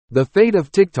The fate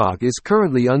of TikTok is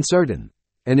currently uncertain,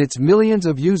 and its millions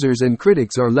of users and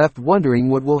critics are left wondering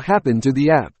what will happen to the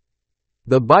app.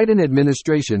 The Biden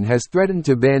administration has threatened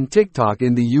to ban TikTok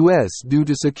in the US due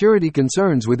to security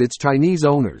concerns with its Chinese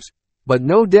owners, but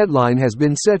no deadline has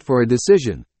been set for a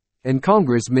decision, and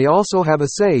Congress may also have a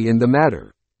say in the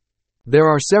matter. There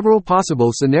are several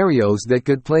possible scenarios that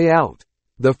could play out.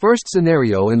 The first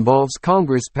scenario involves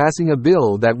Congress passing a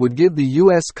bill that would give the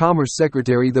U.S. Commerce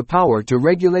Secretary the power to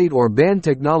regulate or ban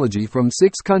technology from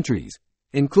 6 countries,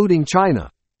 including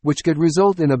China, which could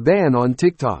result in a ban on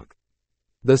TikTok.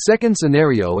 The second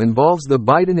scenario involves the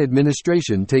Biden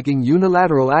administration taking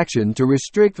unilateral action to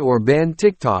restrict or ban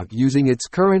TikTok using its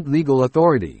current legal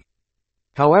authority.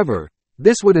 However,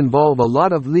 this would involve a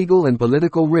lot of legal and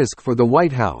political risk for the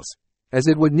White House, as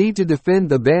it would need to defend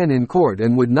the ban in court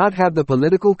and would not have the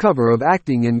political cover of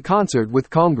acting in concert with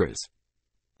Congress.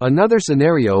 Another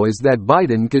scenario is that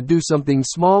Biden could do something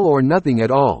small or nothing at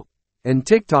all, and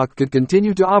TikTok could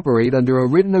continue to operate under a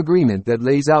written agreement that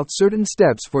lays out certain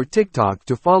steps for TikTok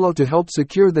to follow to help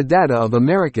secure the data of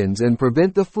Americans and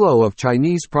prevent the flow of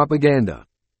Chinese propaganda.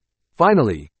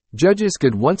 Finally, judges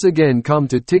could once again come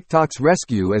to TikTok's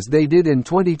rescue as they did in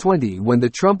 2020 when the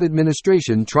Trump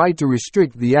administration tried to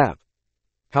restrict the app.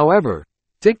 However,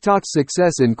 TikTok's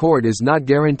success in court is not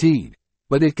guaranteed,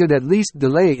 but it could at least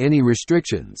delay any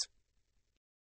restrictions.